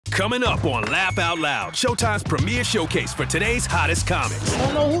Coming up on Laugh Out Loud, Showtime's premiere showcase for today's hottest comics. I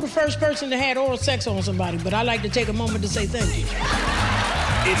don't know who the first person that had oral sex on somebody, but I like to take a moment to say thank you.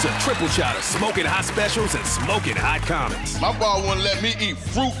 It's a triple shot of smoking hot specials and smoking hot comics. My boy wouldn't let me eat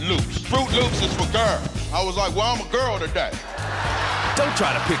Fruit Loops. Fruit Loops is for girls. I was like, well, I'm a girl today. Don't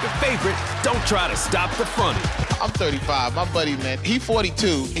try to pick a favorite. Don't try to stop the funny. I'm 35. My buddy, man, he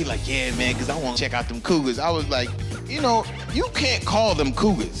 42. He like, yeah, man, because I want to check out them cougars. I was like, you know, you can't call them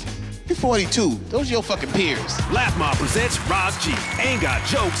cougars. You're 42. Those are your fucking peers. LAFFMOBB presents Roz G. Ain't got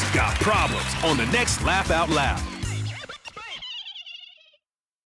jokes, got problems on the next Laugh Out Loud.